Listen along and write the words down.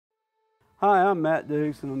Hi, I'm Matt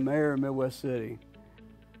Dukes and I'm Mayor of Midwest City.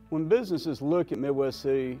 When businesses look at Midwest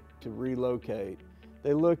City to relocate,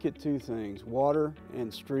 they look at two things, water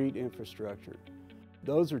and street infrastructure.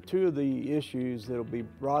 Those are two of the issues that will be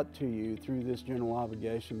brought to you through this general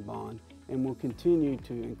obligation bond and will continue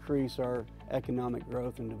to increase our economic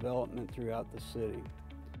growth and development throughout the city.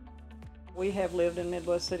 We have lived in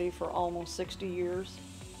Midwest City for almost 60 years,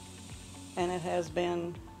 and it has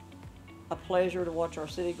been a pleasure to watch our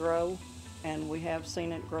city grow, and we have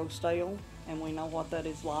seen it grow stale, and we know what that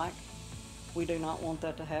is like. We do not want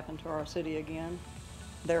that to happen to our city again.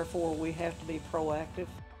 Therefore, we have to be proactive.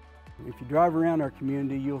 If you drive around our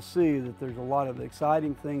community, you'll see that there's a lot of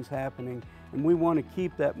exciting things happening, and we want to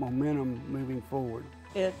keep that momentum moving forward.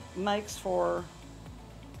 It makes for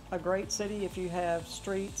a great city if you have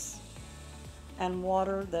streets and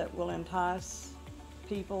water that will entice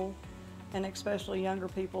people, and especially younger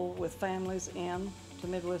people with families in to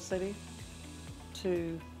Midwest City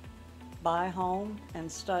to buy a home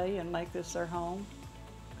and stay and make this their home,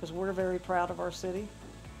 because we're very proud of our city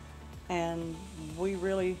and we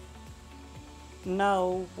really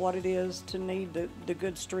know what it is to need the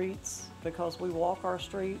good streets, because we walk our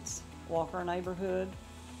streets, walk our neighborhood.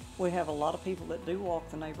 We have a lot of people that do walk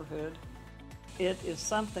the neighborhood. It is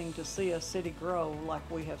something to see a city grow like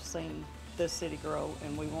we have seen this city grow,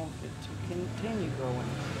 and we want it to continue growing.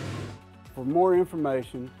 For more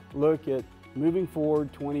information, look at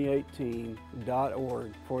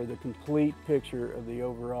movingforward2018.org for the complete picture of the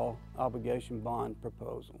overall obligation bond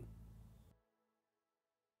proposal.